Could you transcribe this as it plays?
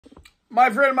My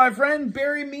friend,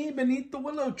 bury me beneath the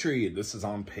willow tree. This is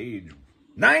on page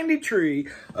 93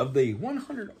 of the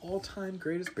 100 all-time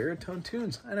greatest baritone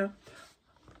tunes. I know.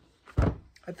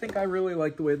 I think I really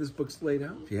like the way this book's laid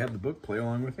out. If you have the book, play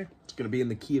along with me. It's going to be in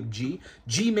the key of G.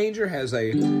 G major has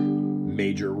a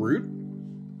major root.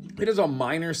 It has a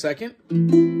minor second.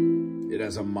 It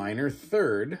has a minor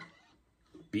third.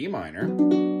 B minor.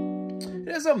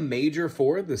 It has a major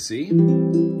 4, the C. A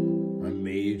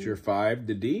major 5,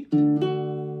 the D. A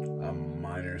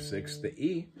minor 6, the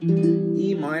E.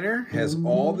 E minor has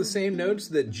all the same notes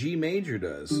that G major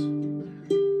does.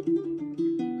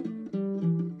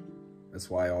 That's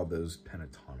why all those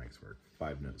pentatonics work,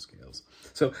 5-note scales.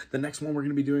 So the next one we're going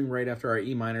to be doing right after our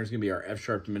E minor is going to be our F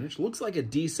sharp diminished. Looks like a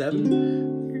D7,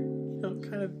 you know,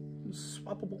 kind of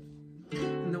swappable.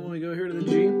 And then when we go here to the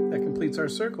G, that completes our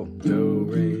circle. Do,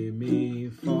 re, mi,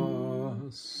 fa,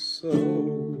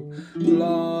 sol,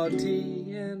 la,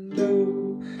 ti, and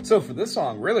do. So for this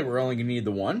song, really, we're only going to need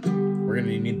the 1. We're going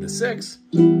to need the 6.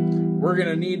 We're going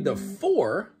to need the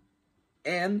 4.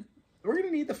 And we're going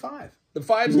to need the 5. The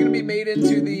 5 is going to be made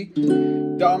into the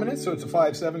dominant, so it's a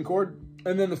 5-7 chord.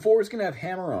 And then the 4 is going to have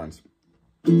hammer-ons.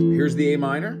 Here's the A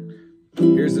minor.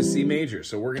 Here's the C major.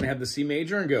 So we're going to have the C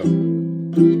major and go.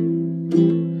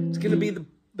 It's going to be the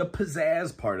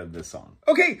pizzazz part of this song.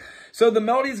 Okay, so the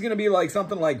melody is going to be like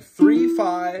something like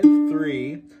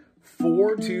 3-5-3,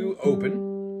 4-2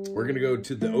 open. We're going to go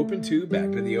to the open 2,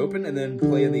 back to the open, and then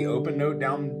play the open note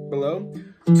down below.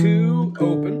 2,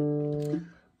 open,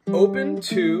 open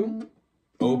 2,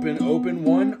 open, open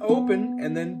 1, open,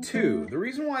 and then 2. The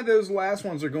reason why those last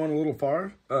ones are going a little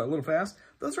fast,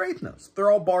 those are 8th notes. They're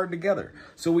all barred together.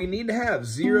 So we need to have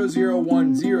 0, 0,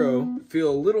 1, 0 feel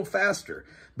a little faster.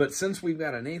 But since we've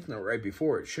got an 8th note right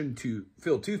before, it shouldn't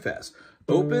feel too fast.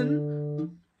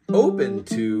 Open, open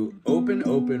 2, open,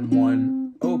 open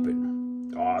 1, open.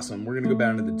 Awesome. We're going to go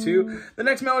down to the 2. The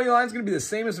next melody line is going to be the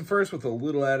same as the first with a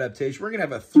little adaptation. We're going to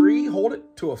have a 3, hold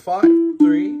it, to a 5,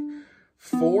 3,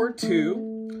 4,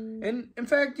 2. And in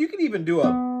fact, you can even do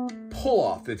a pull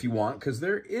off if you want, because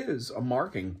there is a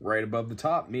marking right above the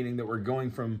top, meaning that we're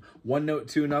going from one note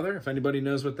to another. If anybody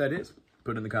knows what that is,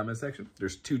 put it in the comment section.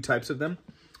 There's 2 types of them,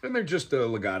 and they're just a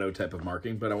legato type of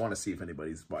marking, but I want to see if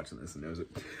anybody's watching this and knows it.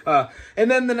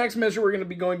 And then the next measure, we're going to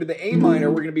be going to the A minor.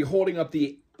 We're going to be holding up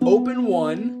the open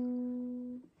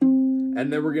 1,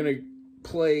 and then we're going to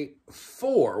play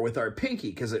 4 with our pinky,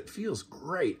 because it feels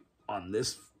great on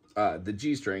this, the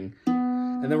G string.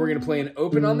 And then we're going to play an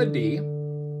open on the D,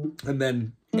 and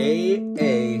then A,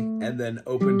 and then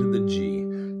open to the G.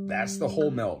 That's the whole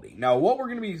melody. Now, what we're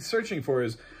going to be searching for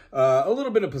is a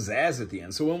little bit of pizzazz at the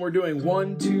end. So when we're doing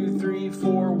 1, 2, 3,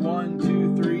 4, 1,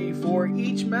 2, 3, 4,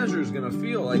 each measure is going to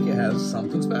feel like it has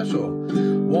something special.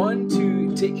 1,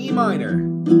 2 to E minor,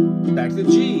 back to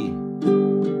G,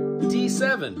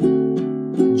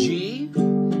 D7, G,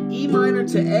 E minor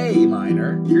to A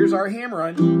minor. Here's our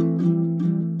hammer-on.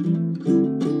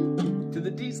 The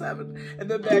D7, and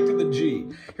then back to the G.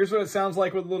 Here's what it sounds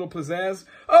like with a little pizzazz.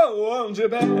 Oh, won't you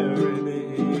bury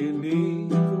me beneath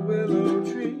the willow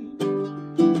tree,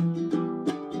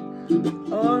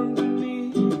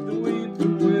 underneath the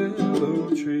weeping willow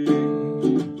tree,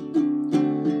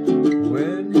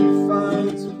 when he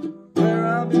finds where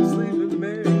I've been sleeping,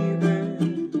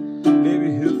 maybe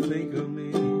he'll think of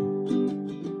me.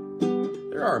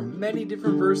 There are many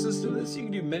different verses to this. You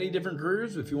can do many different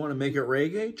grooves. If you want to make it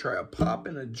reggae, try a pop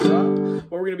and a drop.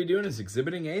 What we're going to be doing is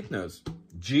exhibiting 8th notes.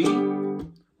 G,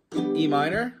 E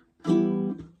minor,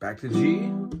 back to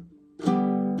G,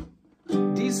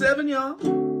 D7, y'all.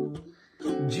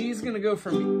 G is going to go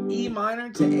from E minor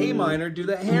to A minor. Do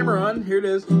that hammer on. Here it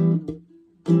is.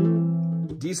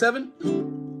 D7,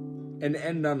 and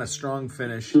end on a strong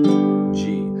finish, G.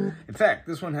 In fact,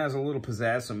 this one has a little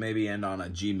pizzazz, so maybe end on a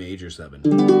G major 7.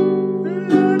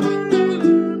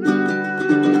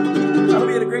 I hope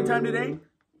you had a great time today.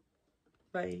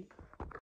 Bye.